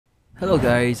Hello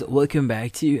guys, welcome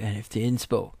back to NFT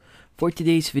Inspo. For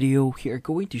today's video, we are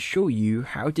going to show you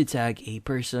how to tag a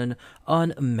person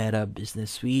on Meta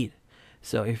Business Suite.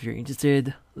 So if you're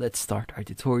interested, let's start our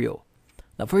tutorial.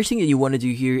 Now, first thing that you want to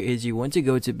do here is you want to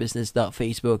go to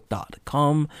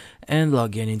business.facebook.com and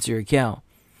log in into your account.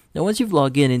 Now, once you've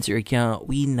logged in into your account,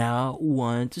 we now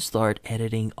want to start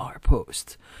editing our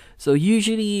post. So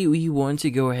usually we want to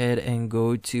go ahead and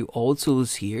go to all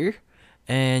tools here,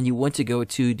 and you want to go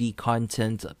to the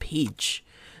content page.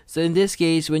 So in this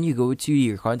case, when you go to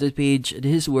your content page,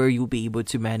 this is where you'll be able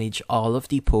to manage all of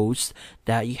the posts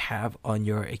that you have on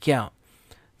your account.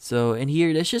 So in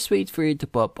here, let's just wait for it to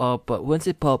pop up. But once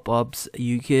it pop ups,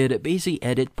 you could basically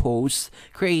edit posts,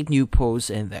 create new posts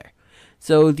in there.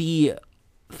 So the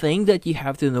thing that you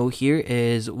have to know here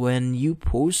is when you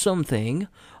post something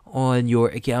on your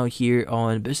account here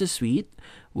on Business Suite,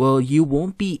 well, you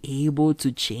won't be able to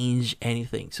change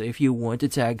anything. So if you want to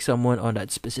tag someone on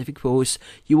that specific post,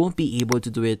 you won't be able to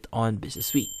do it on Business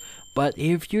Suite. But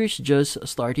if you're just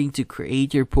starting to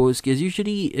create your post, because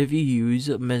usually if you use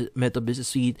Meta Business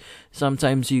Suite,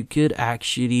 sometimes you could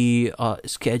actually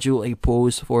schedule a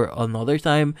post for another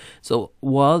time. So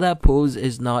while that post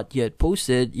is not yet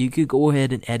posted, you could go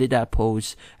ahead and edit that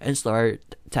post and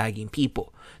start tagging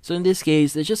people. So in this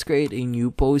case, let's just create a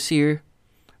new post here.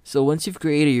 So once you've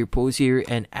created your post here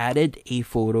and added a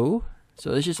photo, so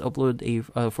let's just upload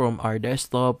a from our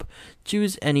desktop,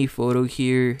 choose any photo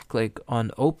here, click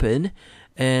on open,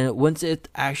 and once it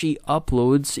actually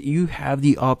uploads, you have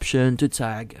the option to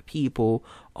tag people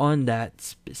on that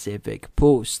specific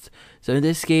post. So in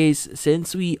this case,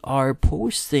 since we are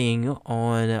posting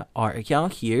on our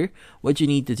account here, what you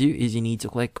need to do is you need to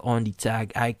click on the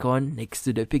tag icon next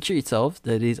to the picture itself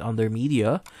that is under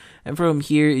media, and from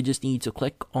here you just need to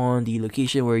click on the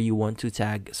location where you want to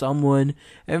tag someone,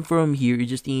 and from here you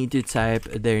just need to type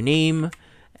their name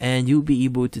and you'll be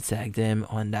able to tag them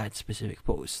on that specific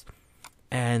post.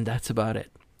 And that's about it.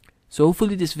 So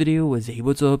hopefully this video was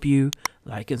able to help you.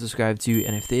 Like and subscribe to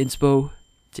NFT Inspo.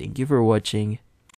 Thank you for watching.